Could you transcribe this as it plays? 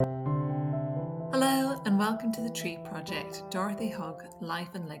and welcome to the Tree Project Dorothy Hogg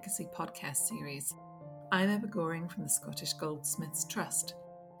Life and Legacy podcast series. I'm Emma Goring from the Scottish Goldsmiths Trust.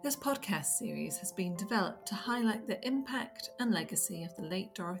 This podcast series has been developed to highlight the impact and legacy of the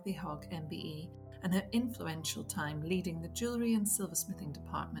late Dorothy Hogg MBE and her influential time leading the jewellery and silversmithing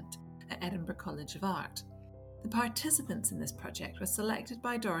department at Edinburgh College of Art. The participants in this project were selected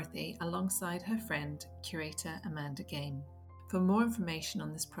by Dorothy alongside her friend, curator Amanda Game. For more information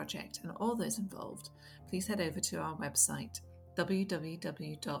on this project and all those involved, please head over to our website,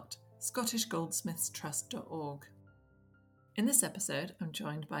 www.scottishgoldsmithstrust.org. In this episode, I'm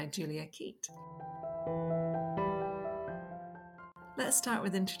joined by Julia Keyte. Let's start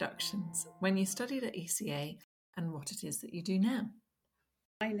with introductions. When you studied at ECA and what it is that you do now.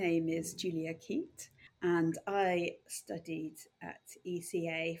 My name is Julia Keyte and I studied at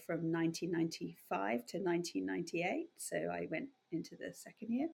ECA from 1995 to 1998, so I went into the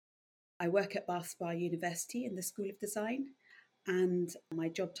second year. I work at Bath Spa University in the School of Design, and my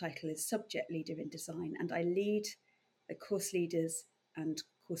job title is Subject Leader in Design, and I lead the course leaders and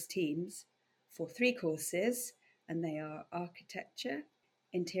course teams for 3 courses, and they are Architecture,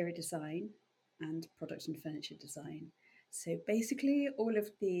 Interior Design and Product and Furniture Design. So basically all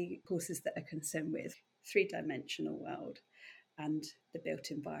of the courses that are concerned with three-dimensional world and the built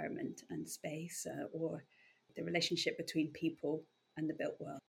environment and space, or the relationship between people and the built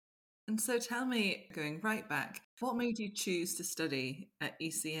world. And so tell me, going right back, what made you choose to study at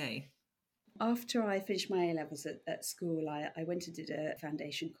ECA? After I finished my A-levels at school, I went and did a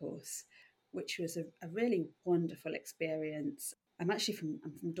foundation course, which was a really wonderful experience. I'm from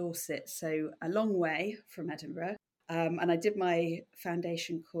Dorset, so a long way from Edinburgh. And I did my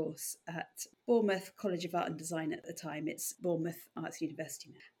foundation course at Bournemouth College of Art and Design at the time. It's Bournemouth Arts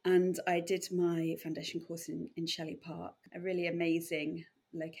University now. And I did my foundation course in Shelley Park, a really amazing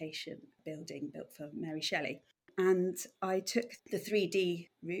location building built for Mary Shelley. And I took the 3D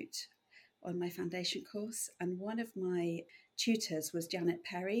route on my foundation course. And one of my tutors was Janet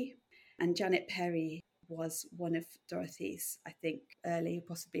Perry. And Janet Perry was one of Dorothy's, I think,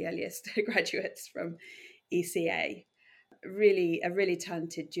 possibly earliest graduates from ECA. A really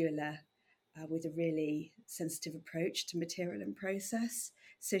talented jeweller with a really sensitive approach to material and process.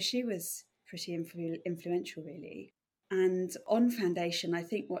 So she was pretty influential, really. And on foundation, I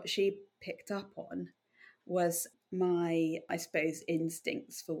think what she picked up on was my, I suppose,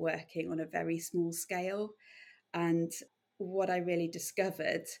 instincts for working on a very small scale. And what I really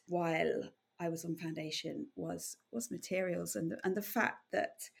discovered while I was on foundation was materials and the fact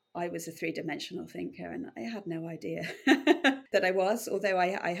that I was a three-dimensional thinker, and I had no idea that I was, although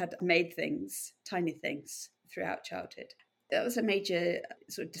I had made things, tiny things, throughout childhood. That was a major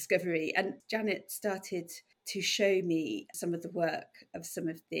sort of discovery. And Janet started to show me some of the work of some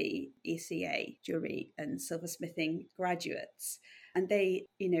of the ECA jewellery and silversmithing graduates. And they,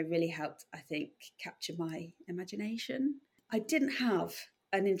 really helped, I think, capture my imagination. I didn't have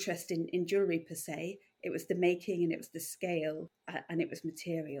an interest in jewellery per se. It was the making and it was the scale and it was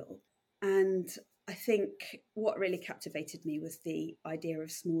material. And I think what really captivated me was the idea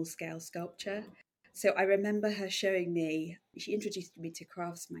of small scale sculpture. So I remember her showing me, she introduced me to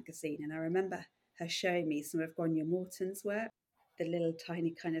Crafts magazine, and I remember her showing me some of Grania Morton's work, the little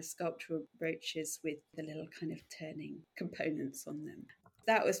tiny kind of sculptural brooches with the little kind of turning components on them.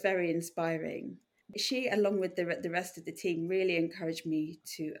 That was very inspiring. She, along with the rest of the team, really encouraged me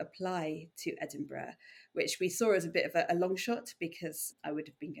to apply to Edinburgh, which we saw as a bit of a long shot because I would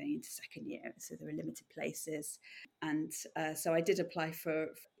have been going into second year, so there were limited places. And so I did apply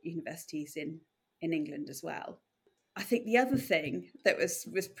for universities in England as well. I think the other thing that was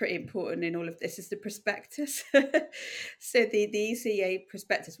pretty important in all of this is the prospectus. So the ECA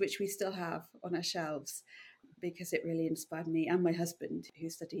prospectus, which we still have on our shelves, because it really inspired me and my husband, who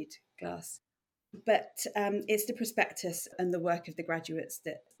studied glass. But it's the prospectus and the work of the graduates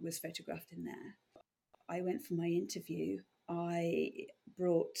that was photographed in there. I went for my interview. I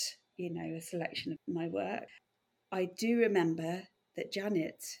brought, a selection of my work. I do remember that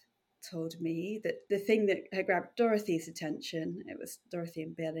Janet told me that the thing that had grabbed Dorothy's attention, it was Dorothy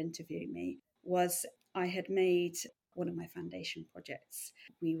and Bill interviewing me, was I had made one of my foundation projects.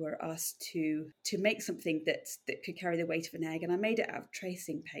 We were asked to make something that could carry the weight of an egg, and I made it out of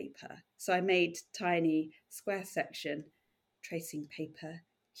tracing paper. So I made tiny square section tracing paper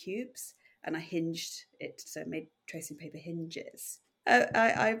cubes, and I hinged it, so I made tracing paper hinges.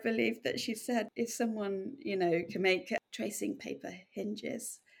 I believe that she said, if someone, can make tracing paper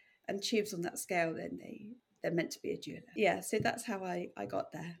hinges and tubes on that scale, then they're meant to be a jeweller. Yeah, so that's how I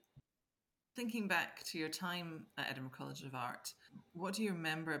got there. Thinking back to your time at Edinburgh College of Art, What do you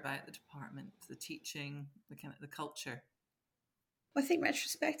remember about the department, the teaching, the kind of the culture? I think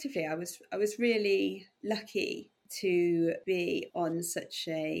retrospectively, I was really lucky to be on such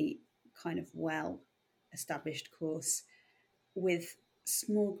a kind of well established course with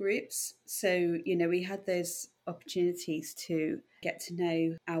small groups. So, we had those opportunities to get to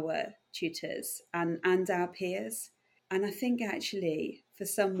know our tutors and our peers. And I think actually for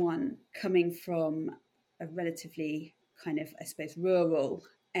someone coming from a relatively kind of, I suppose, rural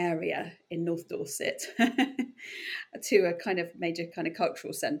area in North Dorset to a kind of major kind of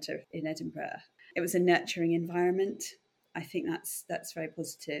cultural centre in Edinburgh, it was a nurturing environment. I think that's very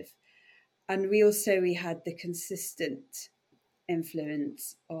positive. And we had the consistent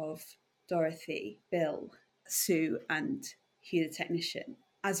influence of Dorothy, Bill, Sue, and Hugh the technician,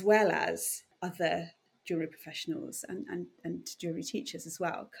 as well as other jewellery professionals and jewellery teachers as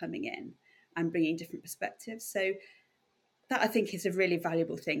well coming in and bringing different perspectives. So that I think is a really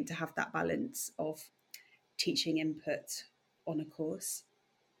valuable thing, to have that balance of teaching input on a course.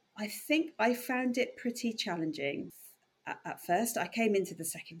 I think I found it pretty challenging at first. I came into the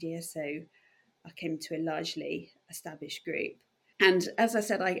second year, so I came to a largely established group. And as I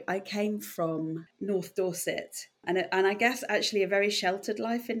said, I came from North Dorset, and I guess actually a very sheltered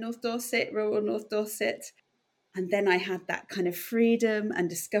life in North Dorset, rural North Dorset. And then I had that kind of freedom and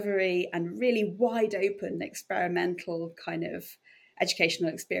discovery and really wide open experimental kind of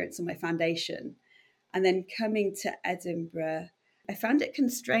educational experience on my foundation. And then coming to Edinburgh, I found it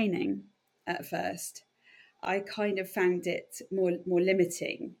constraining at first. I kind of found it more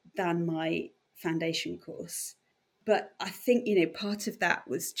limiting than my foundation course. But I think, part of that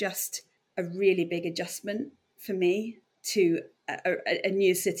was just a really big adjustment for me to a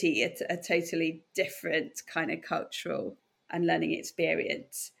new city, a totally different kind of cultural and learning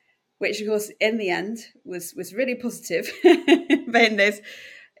experience, which of course in the end was really positive, but in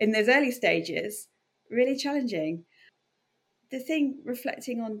those early stages, really challenging. The thing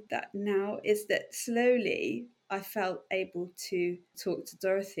reflecting on that now is that slowly I felt able to talk to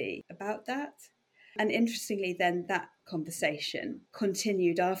Dorothy about that. And interestingly, then that conversation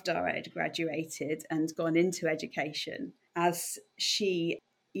continued after I had graduated and gone into education, as she,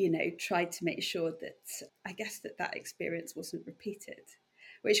 tried to make sure that I guess that experience wasn't repeated,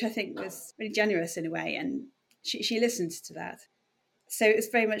 which I think was really generous in a way. And she listened to that. So it's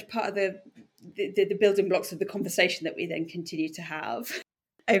very much part of the building blocks of the conversation that we then continue to have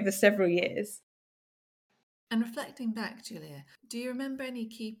over several years. And reflecting back, Julia, do you remember any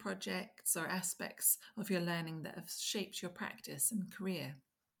key projects or aspects of your learning that have shaped your practice and career?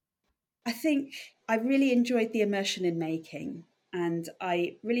 I think I really enjoyed the immersion in making, and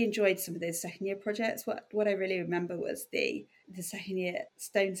I really enjoyed some of those second year projects. What I really remember was the second year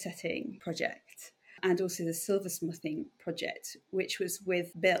stone setting project and also the silversmithing project, which was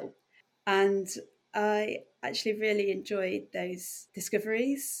with Bill. And I actually really enjoyed those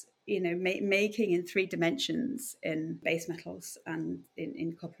discoveries, making in 3 dimensions in base metals and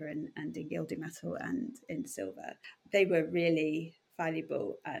in copper and in gilding metal and in silver. They were really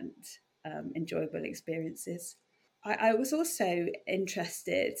valuable and enjoyable experiences. I was also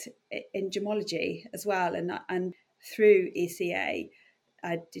interested in gemology as well, and through ECA,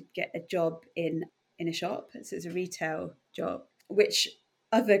 I did get a job in a shop. So it's a retail job, which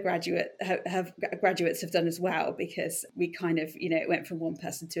other graduates have done as well, because we kind of, it went from one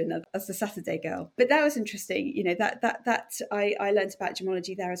person to another as the Saturday girl. But that was interesting, that I learned about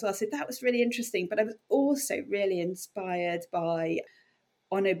gemology there as well. So that was really interesting. But I was also really inspired by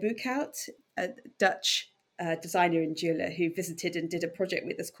Onno Boekhout, a Dutch designer and jeweler who visited and did a project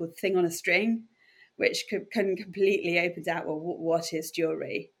with us called Thing on a String, which can completely opened out, well, what is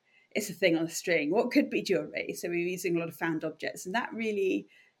jewellery? It's a thing on a string. What could be jewellery? So we were using a lot of found objects, and that really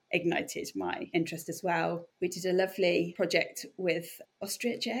ignited my interest as well. We did a lovely project with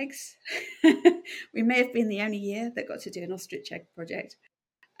ostrich eggs. We may have been the only year that got to do an ostrich egg project.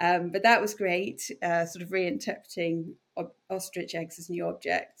 But that was great, sort of reinterpreting ostrich eggs as new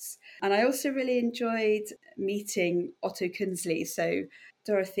objects. And I also really enjoyed meeting Otto Künzli. So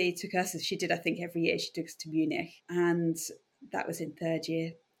Dorothy took us, as she did, I think, every year, she took us to Munich. And that was in third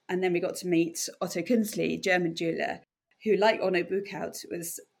year. And then we got to meet Otto Künzli, German jeweler, who, like Onno Boekhout,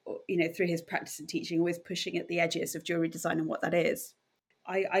 was, through his practice and teaching, always pushing at the edges of jewellery design and what that is.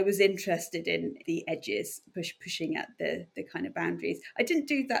 I was interested in the edges, pushing at the kind of boundaries. I didn't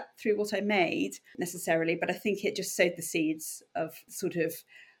do that through what I made necessarily, but I think it just sowed the seeds of sort of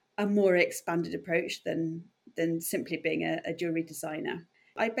a more expanded approach than simply being a jewellery designer.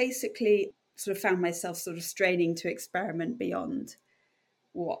 I basically sort of found myself sort of straining to experiment beyond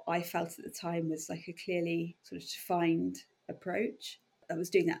what I felt at the time was like a clearly sort of defined approach. I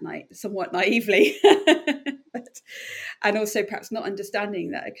was doing that somewhat naively, and also perhaps not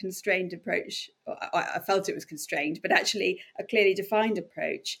understanding that a constrained approach, I felt it was constrained, but actually a clearly defined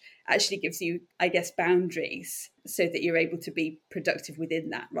approach actually gives you, I guess, boundaries so that you're able to be productive within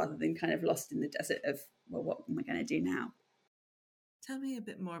that rather than kind of lost in the desert of, well, what am I going to do now? Tell me a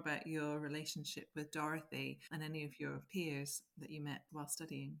bit more about your relationship with Dorothy and any of your peers that you met while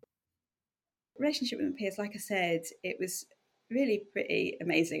studying. Relationship with my peers, like I said, it was really pretty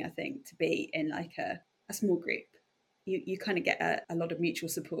amazing, I think, to be in like a small group. You kind of get a lot of mutual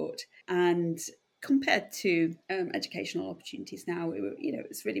support, and compared to educational opportunities now,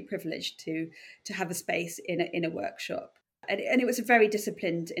 it's really privileged to have a space in a workshop, and it was a very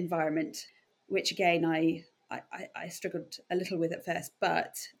disciplined environment, which again I struggled a little with at first,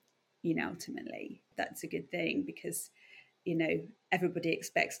 but ultimately that's a good thing because everybody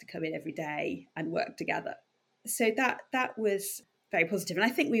expects to come in every day and work together. So that was very positive. And I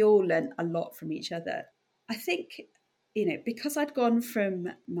think we all learned a lot from each other. I think, because I'd gone from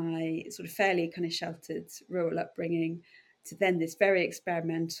my sort of fairly kind of sheltered rural upbringing to then this very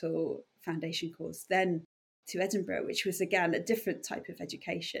experimental foundation course, then to Edinburgh, which was again a different type of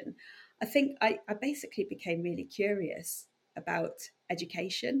education, I think I basically became really curious about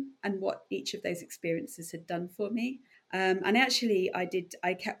education and what each of those experiences had done for me. And actually,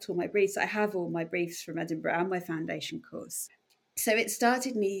 I kept all my briefs. I have all my briefs from Edinburgh and my foundation course. So it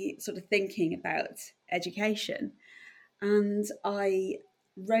started me sort of thinking about education. And I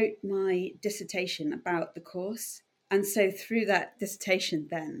wrote my dissertation about the course. And so through that dissertation,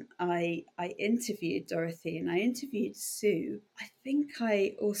 then I interviewed Dorothy and I interviewed Sue. I think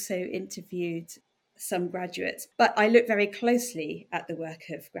I also interviewed some graduates, but I looked very closely at the work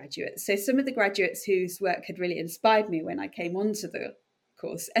of graduates. So some of the graduates whose work had really inspired me when I came onto the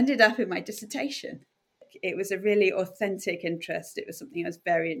course ended up in my dissertation. It was a really authentic interest. It was something I was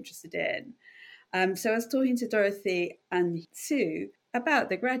very interested in. So I was talking to Dorothy and Sue about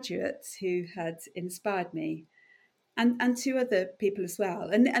the graduates who had inspired me, and two other people as well.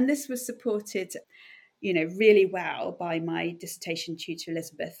 And this was supported, really well by my dissertation tutor,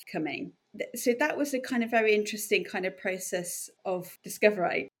 Elizabeth Cumming. So that was a kind of very interesting kind of process of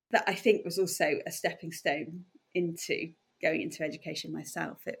discovery that I think was also a stepping stone into going into education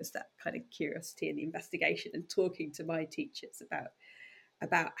myself. It was that kind of curiosity and the investigation and talking to my teachers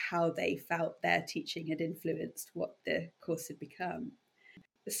about how they felt their teaching had influenced what the course had become.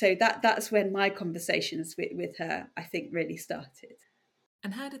 So that's when my conversations with her, I think, really started.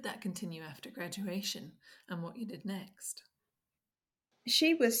 And how did that continue after graduation and what you did next?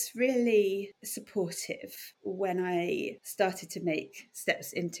 She was really supportive when I started to make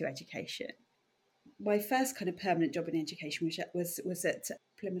steps into education. My first kind of permanent job in education was at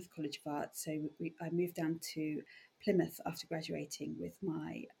Plymouth College of Art. So I moved down to Plymouth after graduating with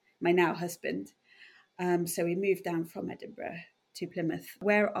my now husband. So we moved down from Edinburgh to Plymouth,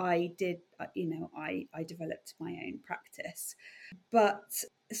 where I did, I developed my own practice. But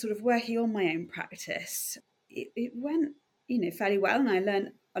sort of working on my own practice, it went, fairly well, and I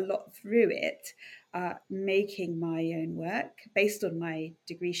learned a lot through it, making my own work based on my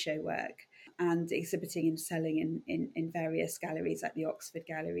degree show work and exhibiting and selling in various galleries, like the Oxford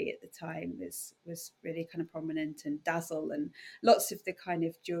Gallery at the time was really kind of prominent, and Dazzle, and lots of the kind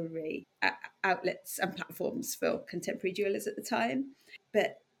of jewellery outlets and platforms for contemporary jewellers at the time.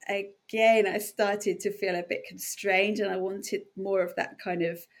 But again, I started to feel a bit constrained, and I wanted more of that kind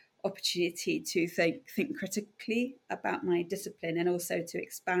of opportunity to think critically about my discipline and also to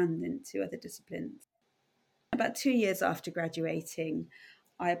expand into other disciplines. About 2 years after graduating,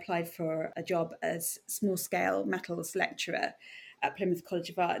 I applied for a job as small-scale metals lecturer at Plymouth College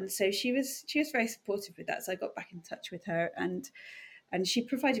of Art, and so she was very supportive with that. So I got back in touch with her, and she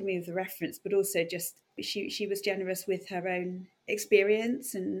provided me with a reference, but also just she was generous with her own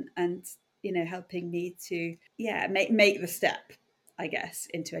experience and helping me to make the step, I guess,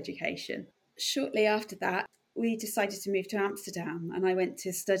 into education. Shortly after that, we decided to move to Amsterdam, and I went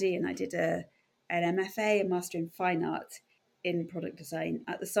to study, and I did an MFA, a Master in Fine Art in Product Design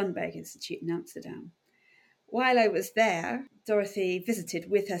at the Sundberg Institute in Amsterdam. While I was there, Dorothy visited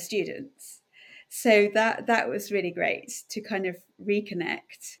with her students. So that was really great to kind of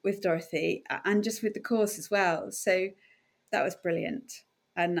reconnect with Dorothy and just with the course as well. So that was brilliant.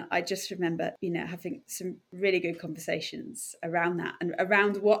 And I just remember, having some really good conversations around that and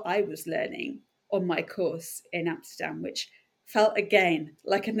around what I was learning on my course in Amsterdam, which felt again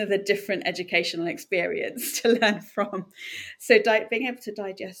like another different educational experience to learn from. So being able to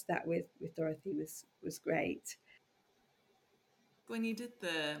digest that with Dorothy was great. When you did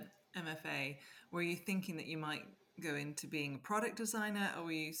the MFA, were you thinking that you might go into being a product designer, or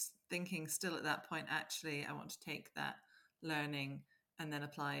were you thinking still at that point, actually, I want to take that learning and then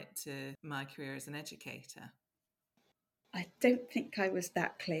apply it to my career as an educator? I don't think I was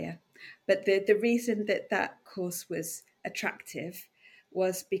that clear. But the reason that that course was attractive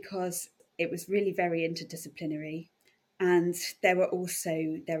was because it was really very interdisciplinary. And there were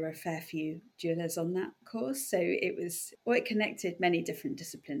a fair few jewelers on that course. So it connected many different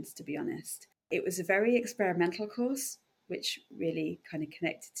disciplines, to be honest. It was a very experimental course, which really kind of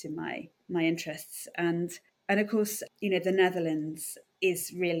connected to my interests. And of course, the Netherlands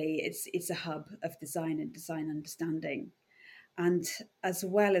is really, it's a hub of design and design understanding. And as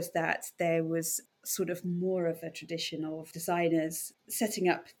well as that, there was sort of more of a tradition of designers setting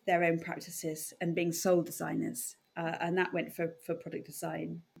up their own practices and being sole designers. And that went for product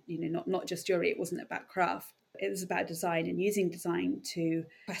design, not just jewelry. It wasn't about craft. It was about design and using design to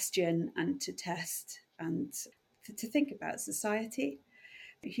question and to test and to think about society.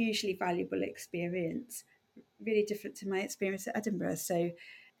 A hugely valuable experience, really different to my experience at Edinburgh. So it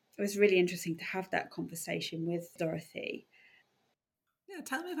was really interesting to have that conversation with Dorothy. Yeah,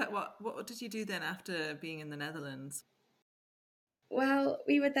 tell me about what did you do then after being in the Netherlands? Well,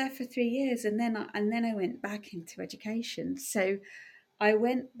 we were there for 3 years, and then I went back into education. So I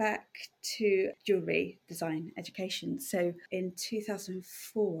went back to jewellery design education. So in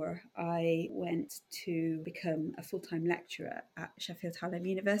 2004, I went to become a full-time lecturer at Sheffield Hallam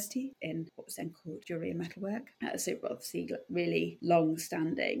University in what was then called Jewellery and Metalwork. So obviously really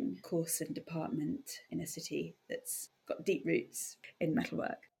long-standing course and department in a city that's got deep roots in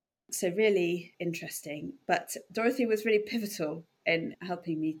metalwork. So really interesting. But Dorothy was really pivotal in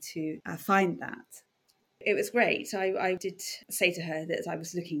helping me to find that. It was great. I did say to her that I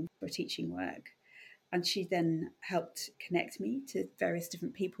was looking for teaching work, and she then helped connect me to various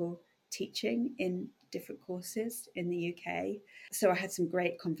different people teaching in different courses in the UK. So I had some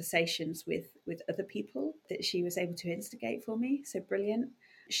great conversations with other people that she was able to instigate for me. So brilliant.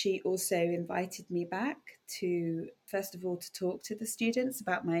 She also invited me back to, first of all, to talk to the students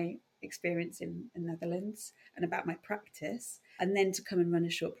about my experience in the Netherlands and about my practice, and then to come and run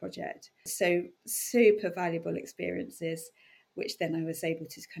a short project. So super valuable experiences, which then I was able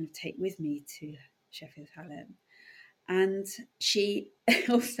to kind of take with me to Sheffield Hallam. And she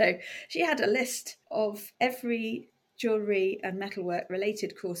had a list of every jewellery and metalwork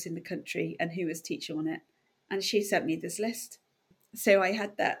related course in the country and who was teaching on it. And she sent me this list. So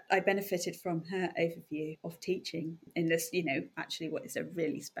I benefited from her overview of teaching in this, actually what is a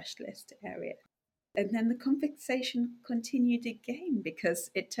really specialist area. And then the conversation continued again, because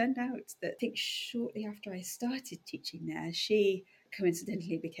it turned out that I think shortly after I started teaching there, she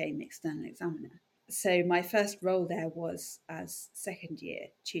coincidentally became the external examiner. So my first role there was as second year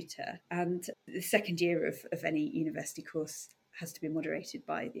tutor, and the second year of any university course has to be moderated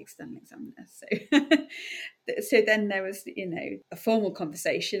by the external examiner. So then there was, a formal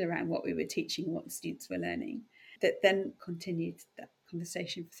conversation around what we were teaching, what the students were learning, that then continued that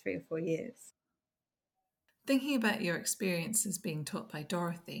conversation for 3 or 4 years. Thinking about your experiences being taught by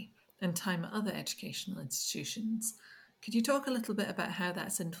Dorothy and time at other educational institutions, could you talk a little bit about how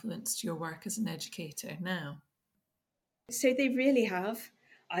that's influenced your work as an educator now? So they really have.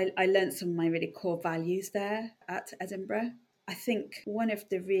 I learned some of my really core values there at Edinburgh. I think one of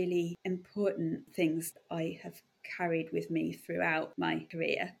the really important things I have carried with me throughout my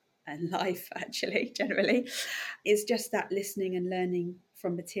career and life, actually, generally, is just that listening and learning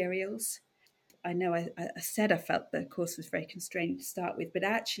from materials. I know I said I felt the course was very constrained to start with, but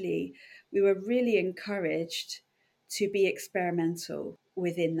actually we were really encouraged to be experimental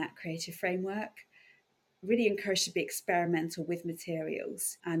within that creative framework, really encouraged to be experimental with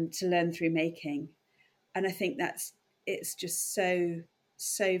materials and to learn through making. And I think it's just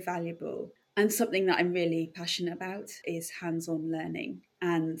so valuable. And something that I'm really passionate about is hands-on learning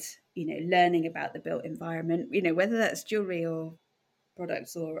and, learning about the built environment, whether that's jewelry or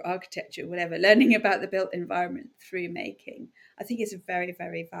products or architecture, whatever, learning about the built environment through making, I think is a very,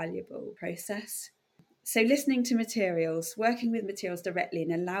 very valuable process. So listening to materials, working with materials directly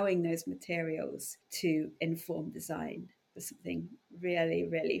and allowing those materials to inform design was something really,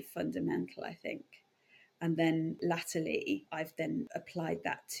 really fundamental, I think. And then latterly, I've then applied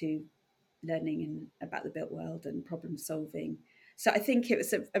that to learning about the built world and problem solving. So I think it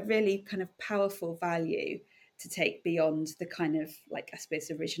was a really kind of powerful value to take beyond the kind of, I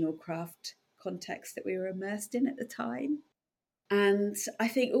suppose, original craft context that we were immersed in at the time. And I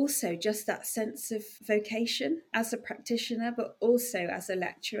think also just that sense of vocation as a practitioner, but also as a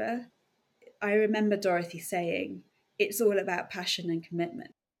lecturer. I remember Dorothy saying, it's all about passion and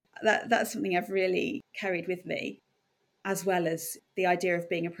commitment. That's something I've really carried with me. as well as the idea of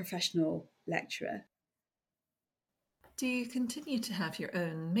being a professional lecturer. Do you continue to have your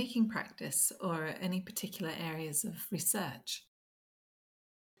own making practice or any particular areas of research?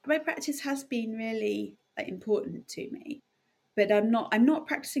 My practice has been really important to me, but I'm not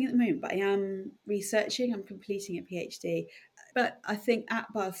practicing at the moment, but I am researching. I'm completing a PhD. But I think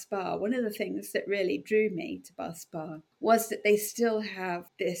at Bath Spa, one of the things that really drew me to Bath Spa was that they still have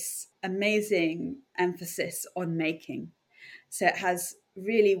this amazing emphasis on making. So it has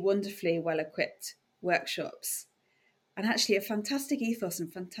really wonderfully well equipped workshops and actually a fantastic ethos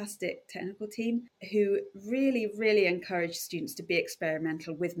and fantastic technical team who really, really encourage students to be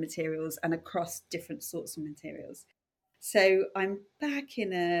experimental with materials and across different sorts of materials. So I'm back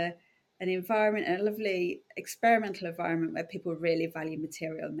in an environment, a lovely experimental environment where people really value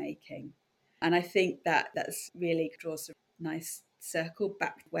material making. And I think that that's really draws a nice circle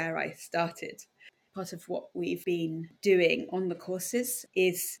back where I started. Part of what we've been doing on the courses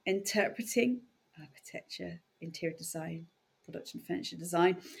is interpreting architecture, interior design, product and furniture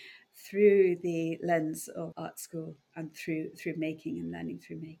design through the lens of art school and through making and learning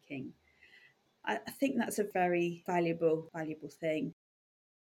through making. I think that's a very valuable thing.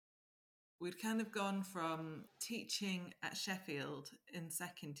 We'd kind of gone from teaching at Sheffield in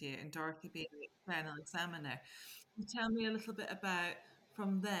second year and Dorothy being the external examiner. Can you tell me a little bit about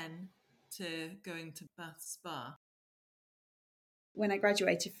from then to going to Bath Spa? When I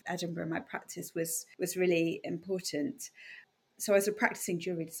graduated from Edinburgh, my practice was really important. So I was a practicing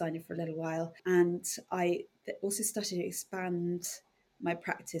jewellery designer for a little while, and I also started to expand my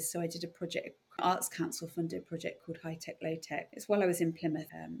practice. So I did a project, Arts Council funded project called High Tech Low Tech. It's while I was in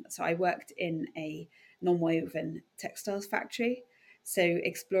Plymouth. So I worked in a non-woven textiles factory. So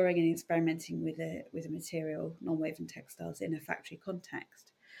exploring and experimenting with a material, non-woven textiles in a factory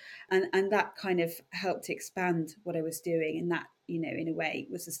context. And that kind of helped expand what I was doing. And that, in a way,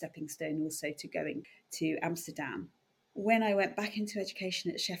 was a stepping stone also to going to Amsterdam. When I went back into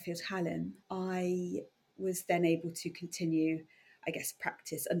education at Sheffield Hallam, I was then able to continue, I guess,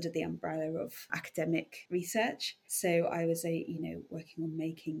 practice under the umbrella of academic research. So I was working on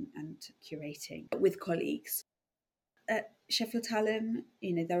making and curating with colleagues. At Sheffield Hallam,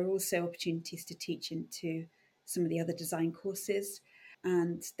 there are also opportunities to teach into some of the other design courses.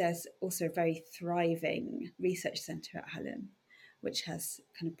 And there's also a very thriving research centre at Hallam, which has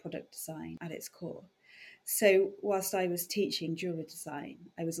kind of product design at its core. So whilst I was teaching jewellery design,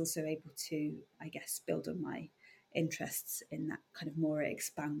 I was also able to, I guess, build on my interests in that kind of more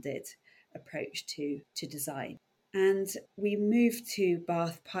expanded approach to design. And we moved to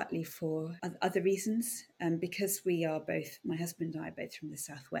Bath partly for other reasons, because we are both, my husband and I are both from the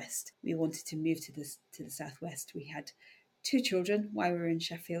southwest. We wanted to move to the southwest. We had 2 children while we were in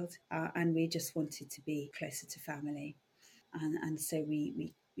Sheffield, and we just wanted to be closer to family. And so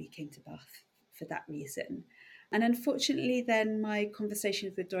we came to Bath for that reason. And unfortunately, then my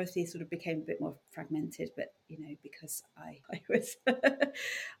conversations with Dorothy sort of became a bit more fragmented, but, because I was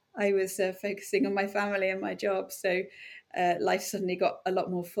I was focusing on my family and my job. So life suddenly got a lot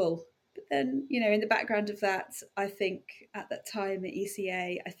more full. But then, in the background of that, I think at that time at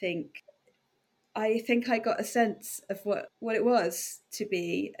ECA, I think I got a sense of what it was to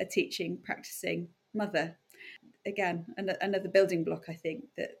be a teaching, practicing mother. Again, another building block, I think,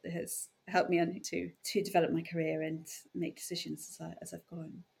 that has helped me to develop my career and make decisions as I've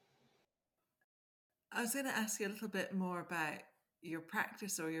gone. I was going to ask you a little bit more about your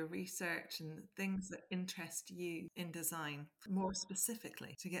practice or your research and things that interest you in design, more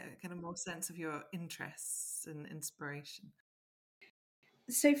specifically, to get a kind of more sense of your interests and inspiration.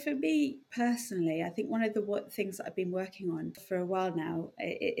 So for me personally, I think one of the things that I've been working on for a while now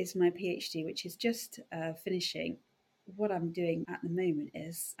is my PhD, which is just finishing. What I'm doing at the moment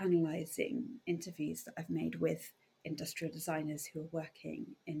is analysing interviews that I've made with industrial designers who are working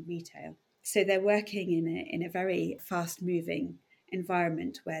in retail. So they're working in a very fast-moving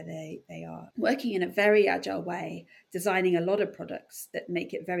environment where they are working in a very agile way, designing a lot of products that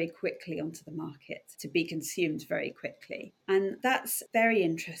make it very quickly onto the market to be consumed very quickly. And that's very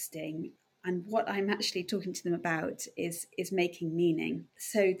interesting. And what I'm actually talking to them about is making meaning.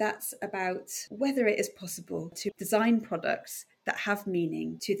 So that's about whether it is possible to design products that have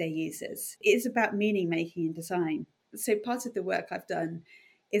meaning to their users. It is about meaning making in design. So part of the work I've done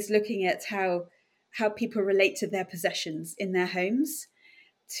is looking at how people relate to their possessions in their homes,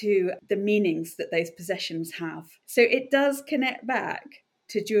 to the meanings that those possessions have. So it does connect back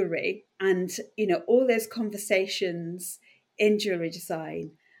to jewellery and, all those conversations in jewellery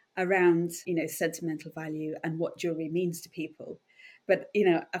design around, sentimental value and what jewellery means to people. But,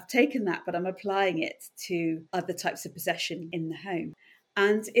 I've taken that, but I'm applying it to other types of possession in the home.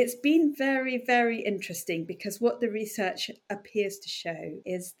 And it's been very, very interesting because what the research appears to show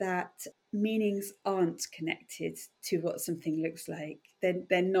is that meanings aren't connected to what something looks like.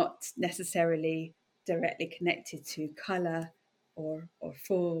 They're not necessarily directly connected to colour or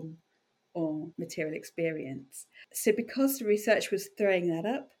form or material experience. So because the research was throwing that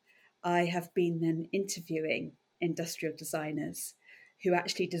up, I have been then interviewing industrial designers who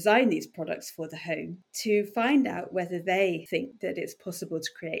actually design these products for the home to find out whether they think that it's possible to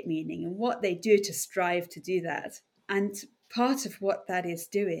create meaning and what they do to strive to do that. And part of what that is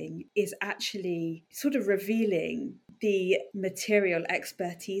doing is actually sort of revealing the material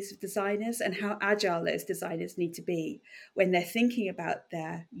expertise of designers and how agile those designers need to be when they're thinking about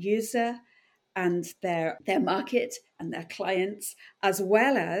their user and their market and their clients, as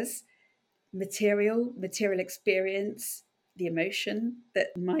well as material experience, the emotion that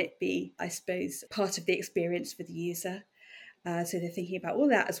might be, I suppose, part of the experience for the user. So they're thinking about all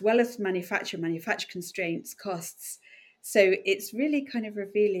that, as well as manufacture constraints, costs. So it's really kind of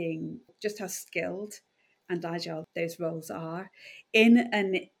revealing just how skilled and agile those roles are in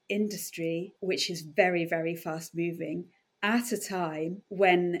an industry which is very, very fast moving at a time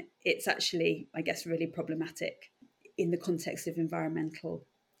when it's actually, I guess, really problematic in the context of environmental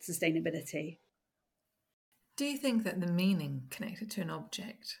sustainability. Do you think that the meaning connected to an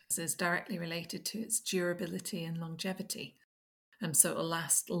object is directly related to its durability and longevity, and so it'll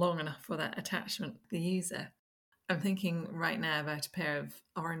last long enough for that attachment to the user? I'm thinking right now about a pair of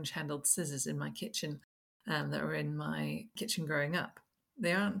orange-handled scissors in my kitchen that were in my kitchen growing up.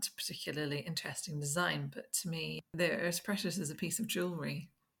 They aren't a particularly interesting design, but to me, they're as precious as a piece of jewellery.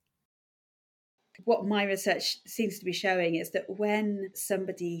 What my research seems to be showing is that when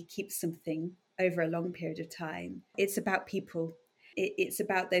somebody keeps something over a long period of time, it's about people. It's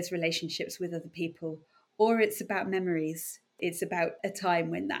about those relationships with other people, or it's about memories. It's about a time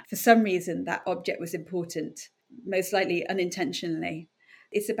when that, for some reason, that object was important, most likely unintentionally.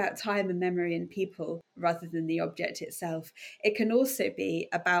 It's about time and memory and people rather than the object itself. It can also be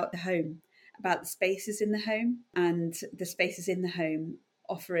about the home, about the spaces in the home, and the spaces in the home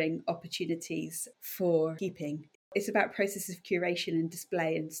offering opportunities for keeping. It's about processes of curation and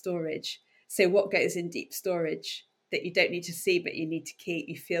display and storage. So what goes in deep storage that you don't need to see but you need to keep,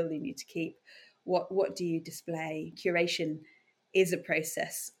 you feel you need to keep? What do you display? Curation is a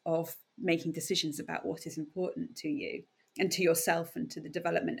process of making decisions about what is important to you and to yourself and to the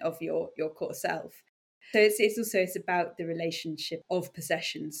development of your core self. So it's about the relationship of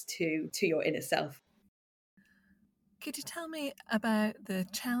possessions to your inner self. Could you tell me about the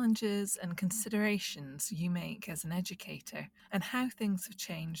challenges and considerations you make as an educator and how things have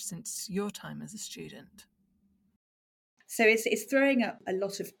changed since your time as a student? So it's throwing up a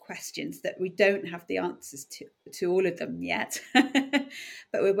lot of questions that we don't have the answers to all of them yet,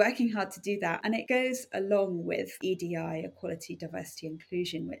 but we're working hard to do that. And it goes along with EDI, equality, diversity,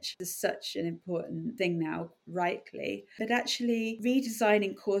 inclusion, which is such an important thing now, rightly, but actually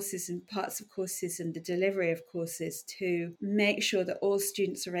redesigning courses and parts of courses and the delivery of courses to make sure that all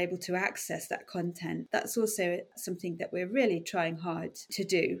students are able to access that content. That's also something that we're really trying hard to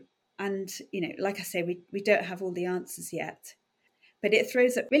do. And, like I say, we don't have all the answers yet, but it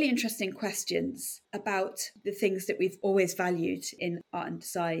throws up really interesting questions about the things that we've always valued in art and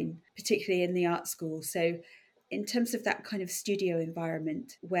design, particularly in the art school. So in terms of that kind of studio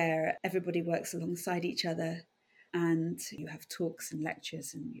environment where everybody works alongside each other and you have talks and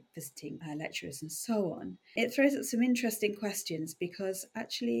lectures and you're visiting lecturers and so on, it throws up some interesting questions because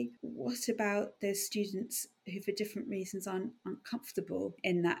actually, what about those students who for different reasons aren't comfortable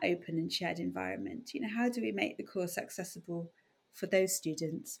in that open and shared environment? How do we make the course accessible for those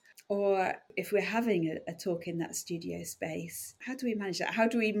students? Or if we're having a talk in that studio space, how do we manage that? How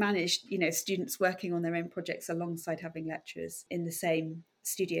do we manage, students working on their own projects alongside having lecturers in the same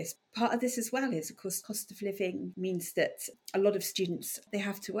studios? Part of this as well is, of course, cost of living means that a lot of students, they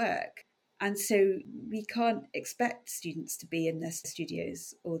have to work. And so we can't expect students to be in their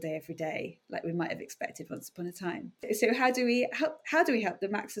studios all day, every day, like we might have expected once upon a time. So how do we help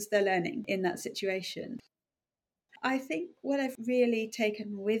them access their learning in that situation? I think what I've really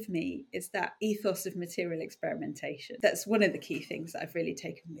taken with me is that ethos of material experimentation. That's one of the key things that I've really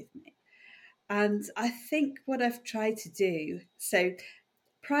taken with me. And I think what I've tried to do, so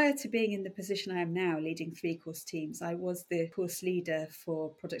prior to being in the position I am now, leading 3 course teams, I was the course leader for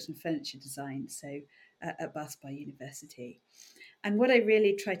product and furniture design, so at Bath University. And what I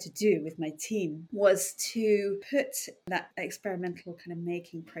really tried to do with my team was to put that experimental kind of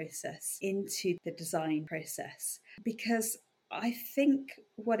making process into the design process, because I think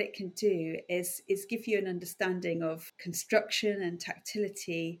what it can do is give you an understanding of construction and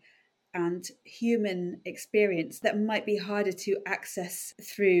tactility and human experience that might be harder to access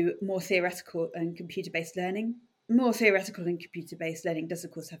through more theoretical and computer-based learning. More theoretical and computer-based learning does,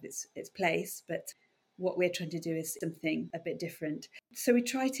 of course, have its place, but what we're trying to do is something a bit different. So we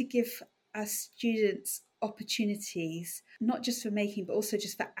try to give our students opportunities, not just for making, but also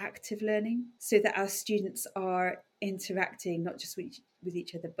just for active learning, so that our students are interacting not just with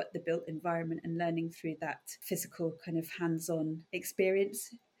each other, but the built environment, and learning through that physical kind of hands-on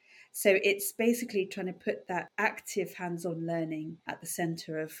experience. So it's basically trying to put that active hands-on learning at the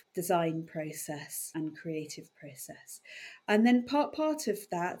centre of design process and creative process. And then part of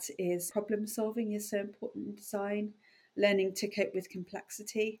that is problem solving is so important in design, learning to cope with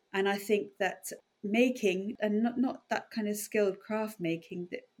complexity. And I think that making, and not that kind of skilled craft making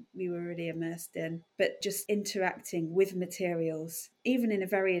that we were really immersed in, but just interacting with materials, even in a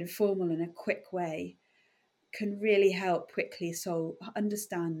very informal and a quick way, can really help quickly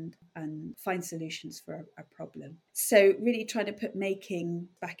understand and find solutions for a problem. So really trying to put making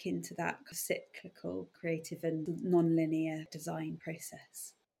back into that cyclical, creative and non-linear design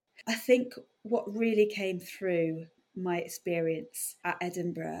process. I think what really came through my experience at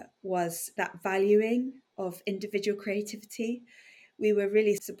Edinburgh was that valuing of individual creativity. We were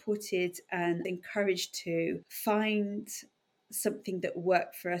really supported and encouraged to find something that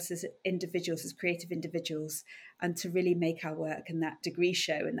worked for us as individuals, as creative individuals, and to really make our work and that degree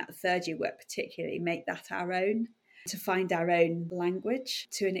show and that third year work particularly, make that our own, to find our own language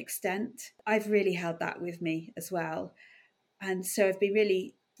to an extent. I've really held that with me as well. And so I've been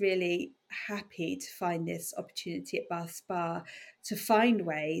really, really happy to find this opportunity at Bath Spa to find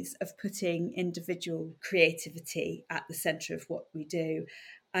ways of putting individual creativity at the centre of what we do.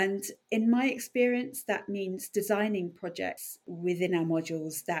 And in my experience, that means designing projects within our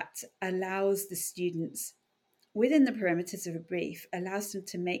modules that allows the students, within the perimeters of a brief, allows them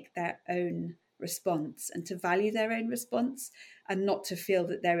to make their own response and to value their own response, and not to feel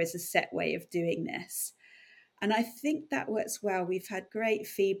that there is a set way of doing this. And I think that works well. We've had great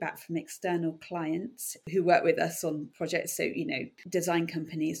feedback from external clients who work with us on projects. So, design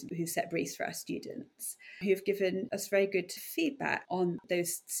companies who set briefs for our students, who've given us very good feedback on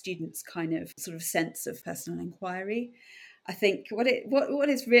those students' kind of sort of sense of personal inquiry. I think what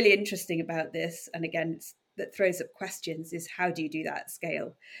is really interesting about this, and again, that throws up questions, is how do you do that at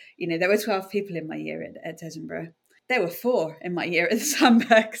scale? There were 12 people in my year at Edinburgh. There were 4 in my year at the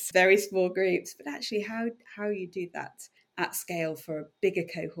Sandbergs, very small groups. But actually, how you do that at scale for a bigger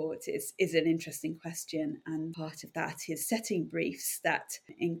cohort is an interesting question. And part of that is setting briefs that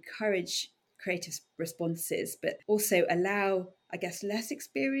encourage creative responses, but also allow, I guess, less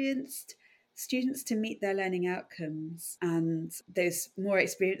experienced students to meet their learning outcomes, and those more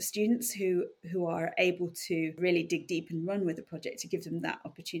experienced students who are able to really dig deep and run with the project, to give them that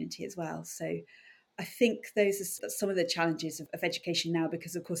opportunity as well. So I think those are some of the challenges of education now,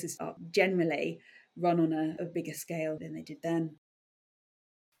 because of course it's generally run on a bigger scale than they did then.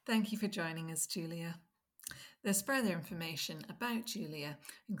 Thank you for joining us, Julia. There's further information about Julia,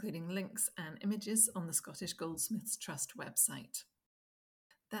 including links and images, on the Scottish Goldsmiths Trust website.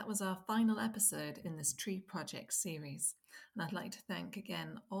 That was our final episode in this Tree Project series, and I'd like to thank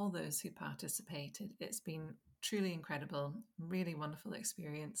again all those who participated. It's been truly incredible, really wonderful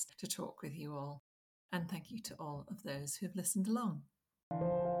experience to talk with you all. And thank you to all of those who've listened along.